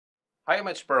Hi, I'm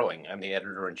Ed Sperling. I'm the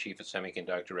editor-in-chief of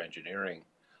Semiconductor Engineering.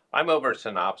 I'm over at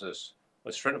Synopsys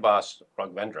with Srinivas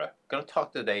Raghvendra. I'm going to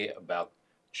talk today about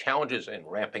challenges in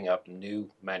ramping up new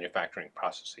manufacturing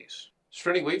processes.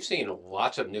 Srini, we've seen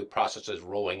lots of new processes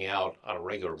rolling out on a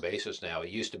regular basis now. It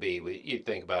used to be, you'd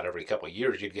think about every couple of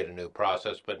years you'd get a new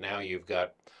process, but now you've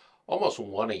got almost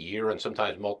one a year and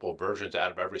sometimes multiple versions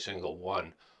out of every single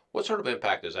one. What sort of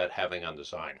impact is that having on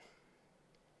design?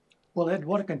 Well, Ed,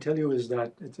 what I can tell you is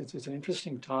that it's an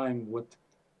interesting time with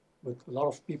a lot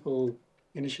of people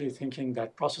initially thinking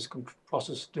that process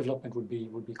development would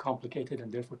be complicated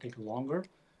and therefore take longer.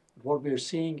 But what we're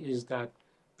seeing is that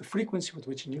the frequency with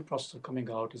which new processes are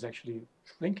coming out is actually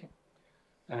shrinking.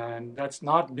 And that's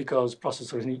not because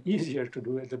processes are any easier to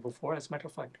do than before. As a matter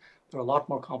of fact, they're a lot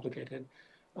more complicated.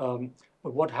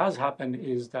 But what has happened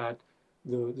is that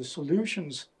the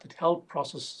solutions that help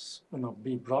processes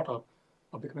be brought up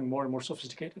are becoming more and more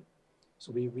sophisticated.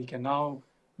 So we can now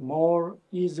more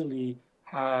easily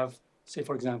have, say,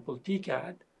 for example,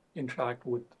 TCAD interact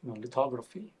with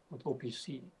lithography, with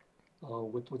OPC,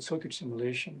 with circuit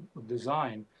simulation, with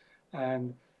design,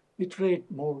 and iterate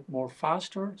more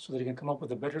faster so that you can come up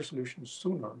with a better solution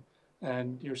sooner.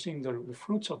 And you're seeing the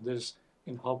fruits of this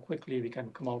in how quickly we can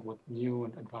come out with new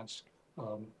and advanced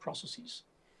processes.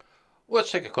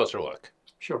 Let's take a closer look.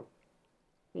 Sure.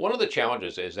 One of the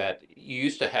challenges is that you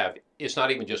used to have, it's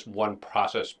not even just one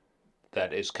process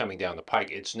that is coming down the pike,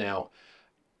 it's now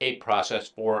a process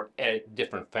for a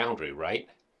different foundry, right?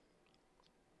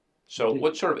 So Indeed.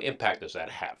 what sort of impact does that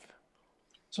have?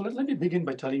 So let me begin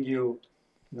by telling you,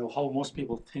 how most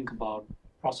people think about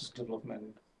process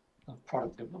development,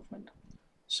 product development.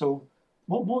 So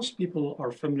most people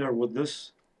are familiar with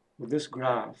this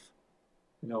graph,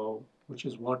 which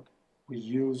is what we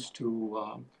use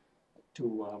to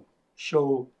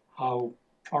show how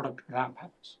product ramp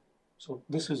happens. So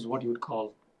this is what you would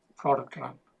call product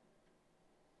ramp.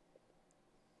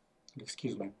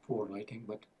 Excuse my poor lighting,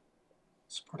 but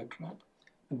it's product ramp.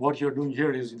 And what you're doing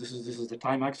here is this is the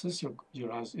time axis.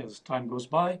 As time goes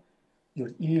by, your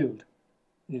yield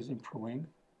is improving,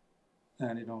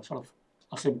 and sort of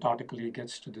asymptotically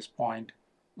gets to this point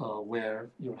where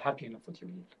you're happy enough with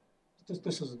your yield.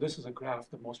 This is a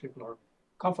graph that most people are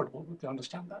comfortable with. They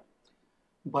understand that.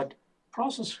 But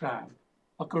process ramp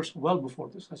occurs well before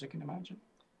this, as you can imagine,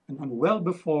 and well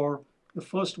before the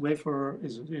first wafer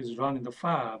is run in the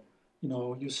fab.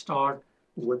 You start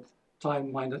with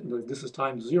time minus. This is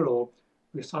time 0.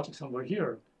 We're starting somewhere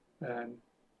here, and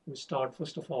we start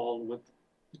first of all with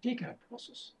the TCAD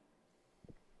process,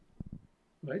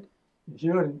 right?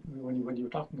 Here, when you're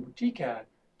talking about TCAD,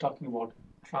 talking about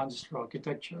transistor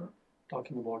architecture,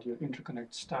 talking about your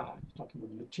interconnect stack, talking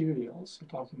about materials, you're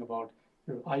talking about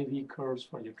your IV curves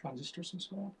for your transistors and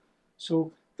so on.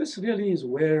 So this really is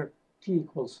where T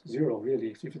equals 0, really,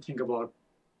 if you think about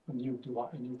a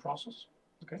new process,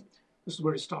 okay? This is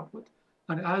where you start with.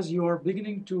 And as you're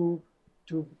beginning to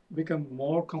become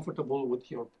more comfortable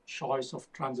with your choice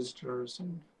of transistors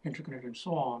and interconnect and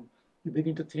so on, you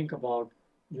begin to think about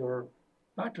your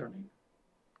patterning.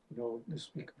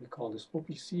 This we call this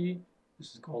OPC.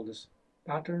 This is called this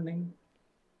patterning,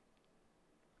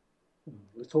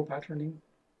 litho patterning.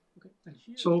 Okay. And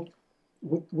here, so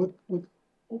with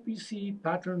OPC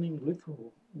patterning litho,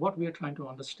 what we are trying to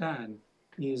understand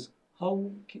is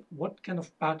what kind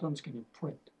of patterns can you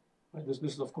print? Right? This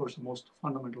is of course the most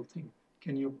fundamental thing.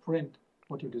 Can you print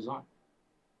what you design?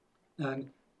 And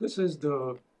this is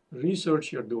the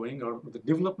research you're doing or the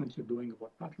development you're doing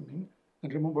about patterning.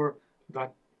 And remember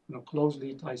that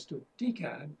closely ties to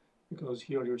TCAD, because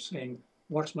here you're saying,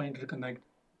 what's my interconnect,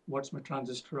 what's my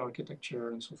transistor architecture,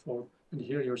 and so forth. And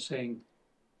here you're saying,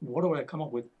 what do I come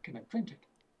up with? Can I print it?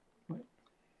 Right?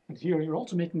 And here you're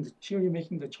also making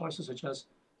the choices such as,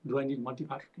 do I need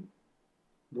multi-patterning?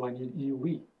 Do I need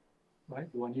EUV?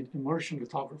 Right? Do I need immersion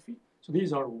lithography? So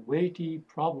these are weighty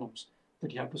problems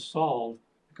that you have to solve,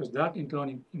 because that in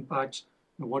turn impacts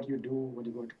what you do when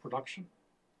you go into production.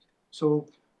 So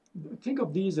think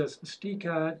of these as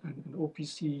TCAD and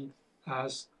OPC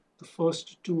as the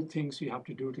first two things you have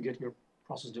to do to get your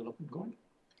process development going.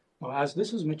 Now, as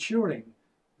this is maturing,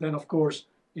 then of course,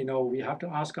 we have to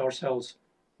ask ourselves,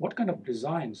 what kind of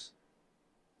designs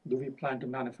do we plan to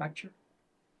manufacture?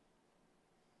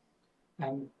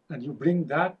 And you bring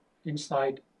that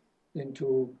insight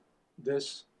into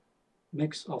this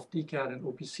mix of TCAD and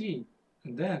OPC,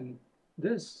 and then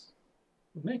this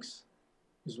mix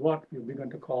is what we've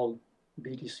begun to call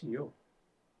DTCO,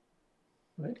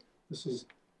 right? This is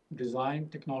design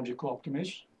technology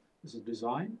co-optimization. This is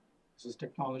design, this is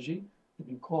technology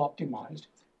being co-optimized.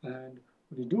 And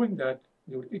when you're doing that,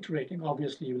 you're iterating.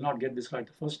 Obviously, you will not get this right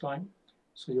the first time.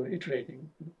 So you're iterating,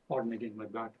 pardon again my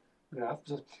bad graph,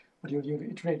 but you're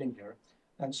iterating here.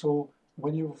 And so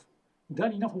when you've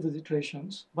done enough of these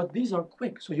iterations, but these are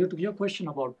quick. So to your question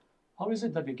about how is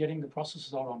it that we're getting the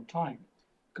processes out on time?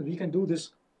 Because we can do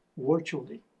this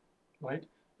virtually, right?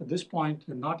 At this point,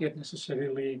 you're not yet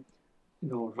necessarily,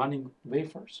 running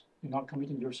wafers. You're not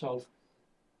committing yourself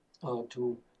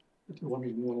to, if you want me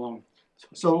to move along.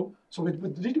 So we're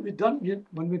done.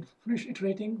 When we finish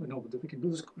iterating, we know that we can do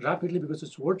this rapidly because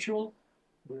it's virtual.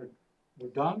 We're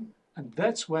done, and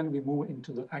that's when we move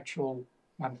into the actual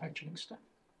manufacturing step.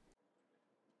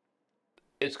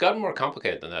 It's gotten more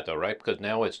complicated than that, though, right? Because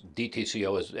now it's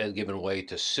DTCO has given way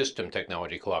to system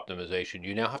technology co-optimization.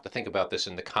 You now have to think about this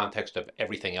in the context of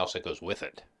everything else that goes with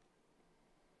it.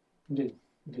 Indeed,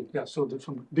 yeah. So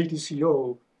from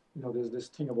DTCO, there's this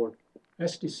thing about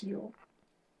STCO.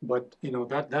 But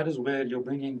that is where you're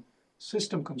bringing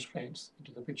system constraints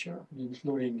into the picture,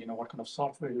 including what kind of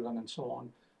software you run and so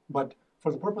on. But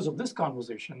for the purpose of this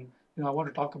conversation, I want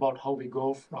to talk about how we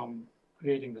go from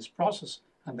creating this process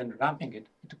and then ramping it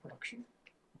into production.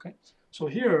 Okay. So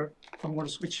here I'm going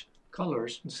to switch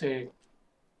colors and say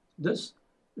this.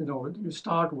 You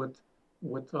start with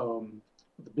the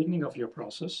beginning of your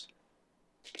process.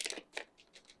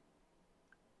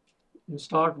 You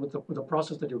start with the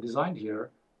process that you designed here.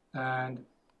 And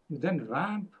you then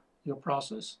ramp your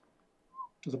process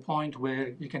to the point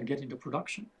where you can get into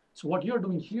production. So what you're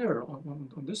doing here on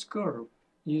this curve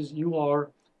is you are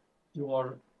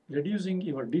reducing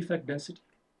your defect density.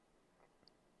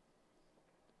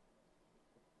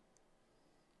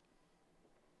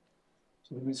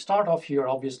 So when we start off here,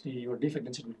 obviously your defect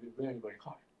density will be very, very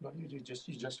high. But you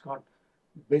just got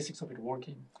the basics of it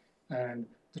working. And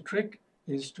the trick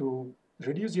is to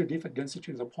reduce your defect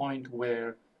density to the point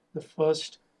where the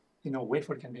first,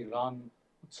 wafer can be run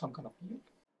with some kind of yield.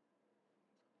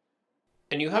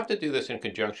 And you have to do this in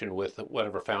conjunction with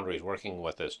whatever foundry is working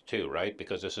with this too, right?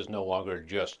 Because this is no longer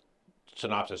just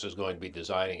Synopsys is going to be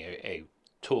designing a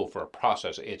tool for a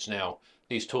process. It's now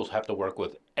these tools have to work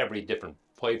with every different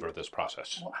flavor of this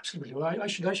process. Oh, absolutely. Well, I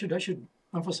should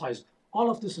emphasize all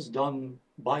of this is done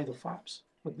by the fabs.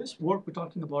 But this work we're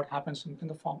talking about happens in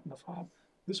the fab.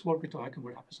 This work we're talking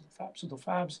about happens in the fab. So the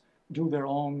fabs do their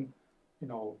own,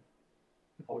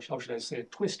 how should I say,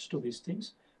 twist to these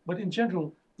things. But in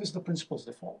general, this is the principles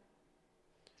they follow.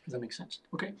 Does that make sense?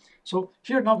 Okay. So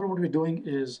here now what we're doing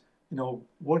is,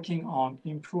 working on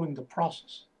improving the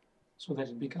process so that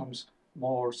it becomes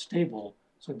more stable,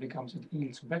 so it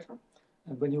yields better.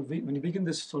 And when you begin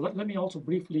this, so let me also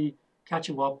briefly catch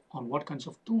you up on what kinds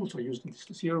of tools are used in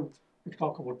this. Here we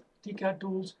talk about TCAD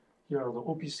tools. Here are the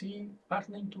OPC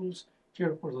patterning tools.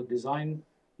 Here for the design,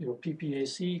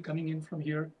 PPAC coming in from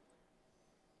here.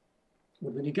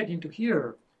 But when you get into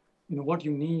here, what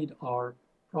you need are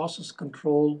process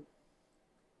control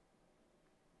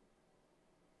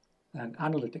and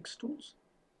analytics tools.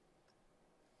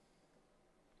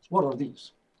 So what are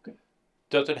these? Okay.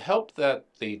 Does it help that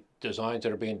the designs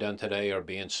that are being done today are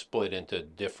being split into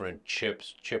different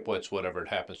chips, chiplets, whatever it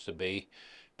happens to be?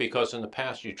 Because in the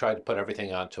past you tried to put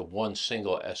everything onto one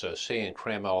single SoC and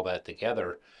cram all that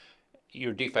together.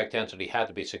 Your defect density had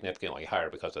to be significantly higher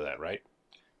because of that, right?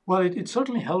 Well, it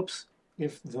certainly helps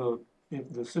if the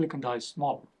silicon die is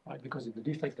smaller, right? Because the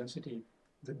defect density,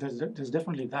 there's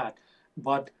definitely that.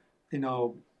 But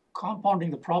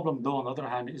compounding the problem, though, on the other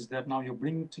hand, is that now you're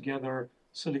bringing together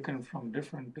silicon from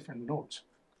different nodes,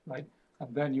 right?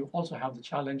 And then you also have the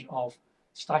challenge of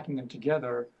stacking them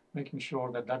together, making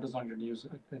sure that does not introduce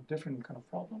a different kind of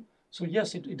problem. So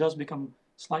yes, it does become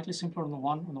slightly simpler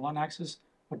on the one axis,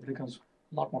 but it becomes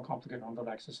a lot more complicated on the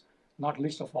other axis. Not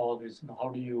least of all is how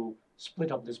do you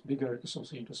split up this bigger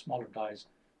SoC into smaller dies?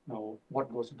 What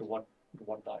goes into what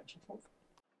die and so forth.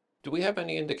 Do we have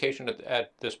any indication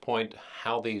at this point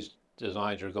how these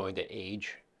designs are going to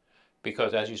age?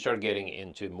 Because as you start getting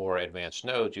into more advanced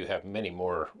nodes, you have many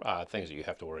more things that you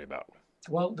have to worry about.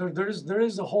 Well, there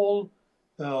is a whole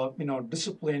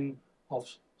discipline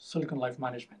of silicon life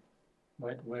management,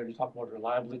 right? Where you talk about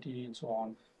reliability and so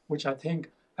on, which I think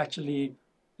actually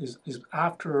is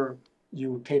after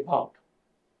you tape out,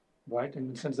 right?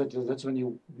 In the sense that that's when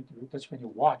you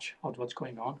watch what's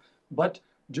going on. But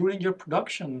during your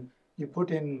production, you put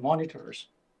in monitors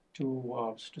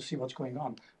to see what's going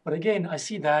on. But again, I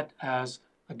see that as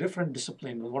a different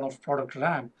discipline, one of product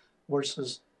ramp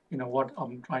versus what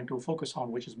I'm trying to focus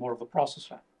on, which is more of the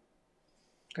process ramp.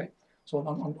 Okay. So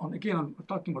again, I'm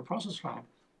talking about process ramp.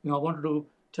 I wanted to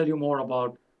tell you more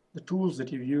about the tools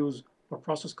that you use for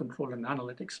process control and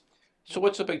analytics. So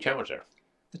what's the big challenge there?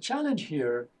 The challenge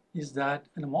here is that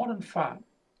in a modern fab,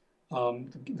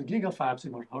 the gigafabs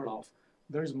you might have heard of,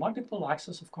 there is multiple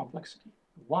axes of complexity.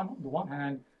 On the one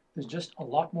hand, there's just a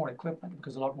lot more equipment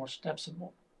because a lot more steps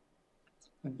involved.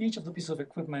 And each of the pieces of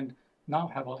equipment now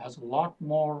has a lot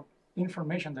more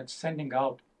information that's sending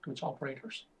out to its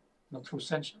operators, through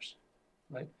sensors,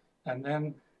 right? And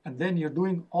then you're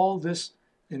doing all this,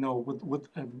 with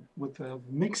a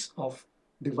mix of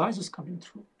devices coming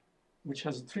through, which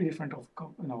has three different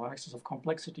axes of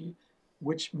complexity,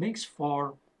 which makes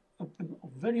for a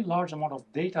very large amount of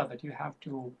data that you have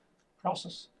to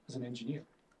process as an engineer.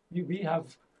 We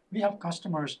have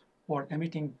customers who are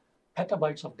emitting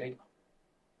petabytes of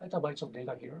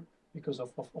data here because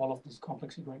of all of this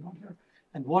complexity going on here.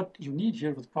 And what you need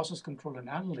here with process control and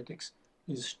analytics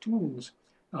is tools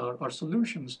or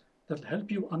solutions that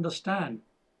help you understand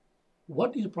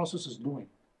what your process is doing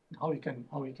and how you can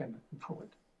improve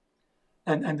it.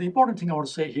 And the important thing I want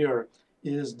to say here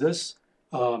is this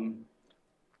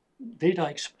data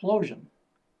explosion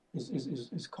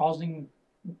is causing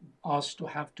us to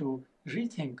have to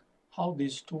rethink how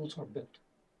these tools are built.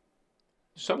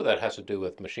 Some of that has to do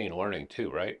with machine learning too,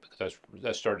 right? Because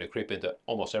that's starting to creep into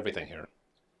almost everything here.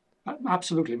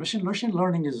 Absolutely, machine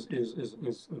learning is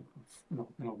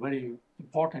very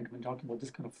important when talking about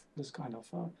this kind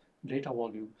of data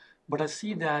volume. But I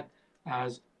see that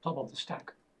as top of the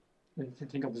stack. If you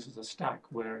think of this as a stack,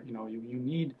 where you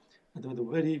need at the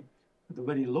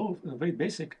very low, the very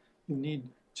basic, you need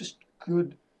just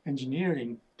good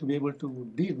engineering to be able to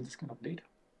deal with this kind of data.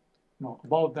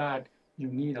 Above that, you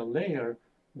need a layer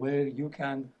where you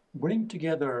can bring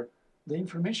together the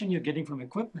information you're getting from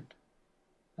equipment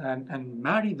and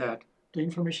marry that to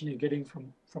information you're getting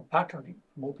from patterning,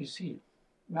 from OPC,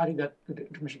 marry that to the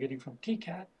information you're getting from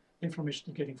TCAD, information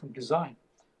you're getting from design,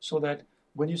 so that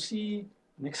when you see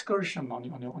an excursion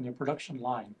on your production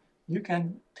line, you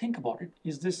can think about it.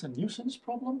 Is this a nuisance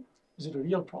problem? Is it a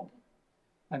real problem?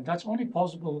 And that's only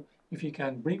possible if you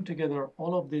can bring together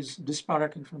all of this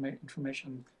disparate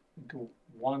information into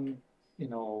one,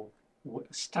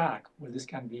 stack where this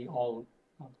can be all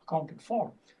accounted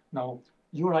for. Now,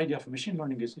 your idea of machine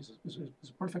learning is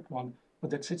a perfect one, but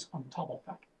that sits on top of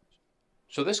that.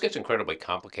 So this gets incredibly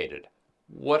complicated.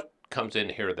 What comes in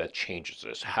here that changes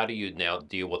this? How do you now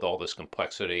deal with all this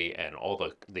complexity and all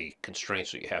the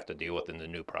constraints that you have to deal with in the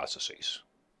new processes?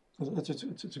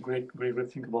 It's a great way to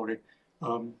think about it.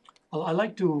 I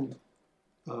like to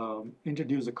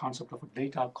introduce the concept of a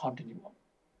data continuum.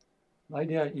 The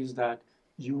idea is that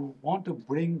you want to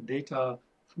bring data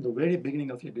from the very beginning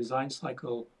of your design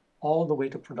cycle all the way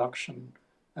to production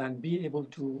and be able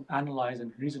to analyze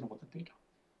and reason about the data.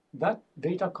 That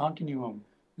data continuum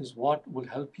is what will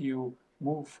help you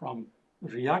move from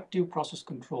reactive process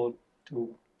control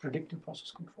to predictive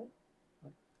process control.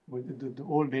 Right? With the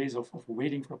old days of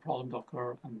waiting for a problem to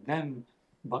occur and then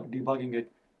debugging it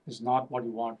is not what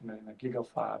you want in a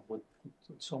gigafab with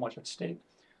so much at stake.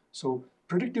 So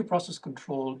predictive process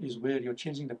control is where you're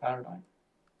changing the paradigm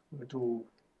to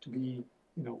be,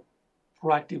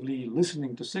 proactively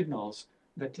listening to signals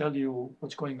that tell you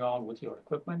what's going on with your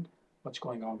equipment, what's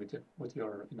going on with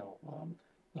your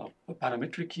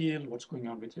parametric yield, what's going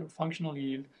on with your functional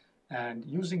yield, and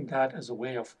using that as a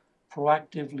way of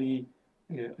proactively,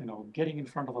 getting in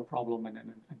front of a problem and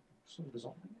sort of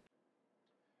resolving it.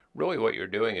 Really, what you're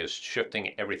doing is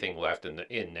shifting everything left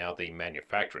in now the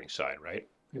manufacturing side, right?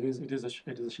 It is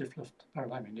a shift left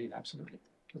paradigm indeed. Absolutely,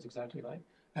 that's exactly right.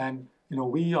 And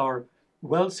we are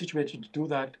well situated to do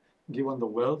that, given the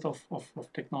wealth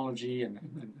of technology and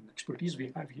expertise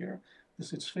we have here.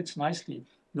 It fits nicely.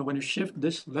 When you shift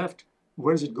this left,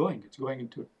 where is it going? It's going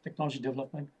into technology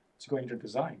development. It's going into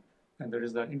design, and there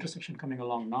is that intersection coming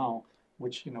along now,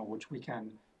 which we can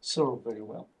serve very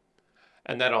well.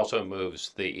 And that also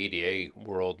moves the EDA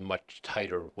world much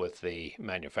tighter with the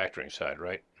manufacturing side,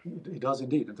 right? It does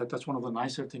indeed. That's one of the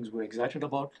nicer things we're excited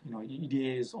about.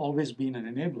 EDA has always been an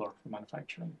enabler for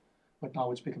manufacturing, but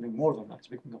now it's becoming more than that. It's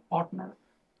becoming a partner.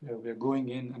 We're going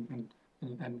in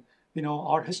and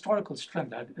our historical strength,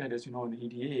 that is, in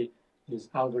EDA, is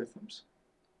algorithms,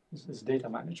 is data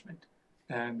management,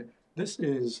 and this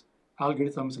is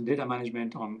algorithms and data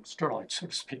management on steroids, so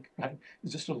to speak, right?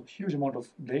 It's just a huge amount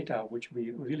of data which we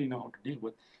really know how to deal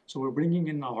with. So we're bringing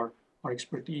in our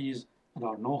expertise and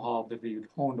our know-how that we've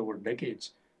honed over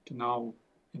decades to now,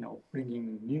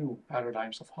 bringing new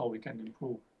paradigms of how we can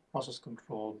improve process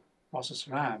control, process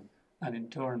ramp, and in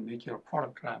turn make your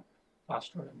product ramp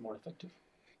faster and more effective.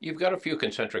 You've got a few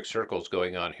concentric circles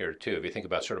going on here too. If you think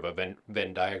about sort of a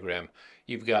Venn diagram,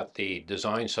 you've got the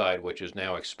design side, which is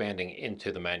now expanding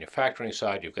into the manufacturing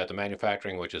side. You've got the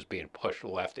manufacturing, which is being pushed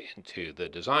left into the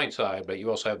design side, but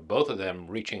you also have both of them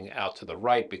reaching out to the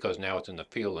right because now it's in the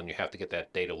field and you have to get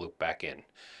that data loop back in.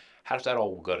 How does that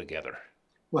all go together?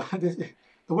 Well, the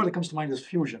word that comes to mind is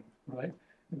fusion, right?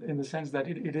 In the sense that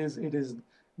it is,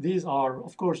 these are,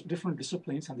 of course, different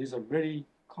disciplines, and these are very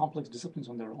complex disciplines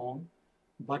on their own,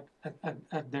 but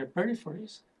at their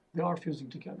peripheries, they are fusing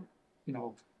together. You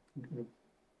know, a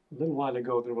little while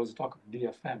ago, there was talk of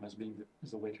DFM as being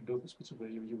the way to do this, which is where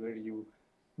you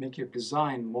make your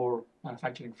design more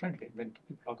manufacturing friendly. When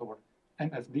people talk about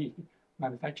MFD,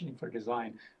 manufacturing for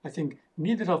design, I think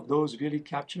neither of those really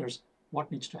captures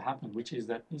what needs to happen, which is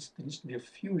that there needs to be a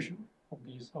fusion of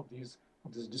these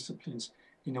disciplines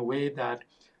in a way that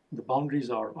the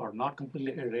boundaries are not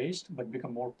completely erased but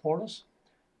become more porous,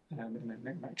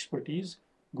 and expertise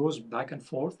goes back and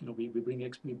forth. You know, we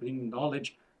bring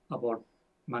knowledge about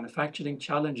manufacturing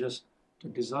challenges to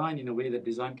design in a way that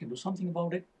design can do something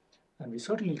about it, and we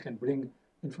certainly can bring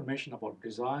information about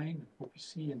design,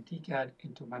 OPC, and TCAD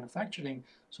into manufacturing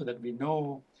so that we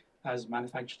know as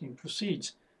manufacturing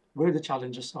proceeds where the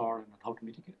challenges are and how to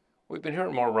mitigate. We've been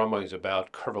hearing more rumblings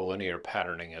about curvilinear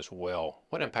patterning as well.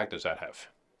 What impact does that have?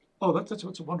 Oh,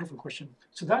 that's a wonderful question.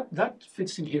 So that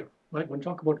fits in here, right? When you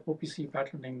talk about OPC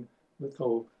patterning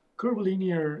litho,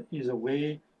 curvilinear is a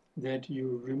way that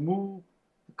you remove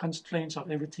the constraints of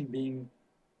everything being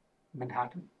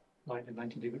Manhattan, right, at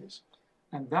 90 degrees.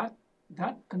 And that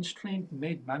constraint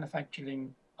made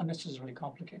manufacturing unnecessarily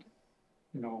complicated.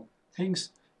 You know,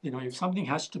 if something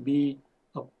has to be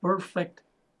a perfect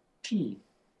T,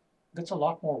 that's a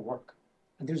lot more work.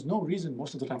 And there's no reason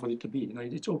most of the time for it to be. You know,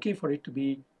 it's okay for it to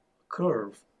be a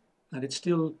curve, and it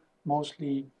still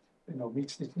mostly,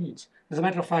 meets its needs. As a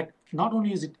matter of fact, not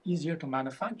only is it easier to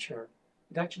manufacture,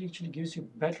 it actually gives you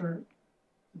better,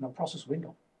 process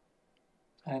window.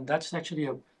 And that's actually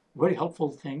a very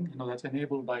helpful thing, that's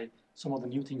enabled by some of the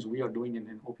new things we are doing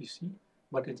in OPC.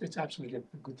 But it's absolutely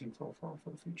a good thing for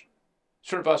the future.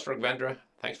 Srinivas Raghvendra,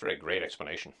 thanks for a great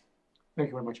explanation. Thank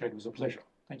you very much, Ed. It was a pleasure.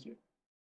 Thank you.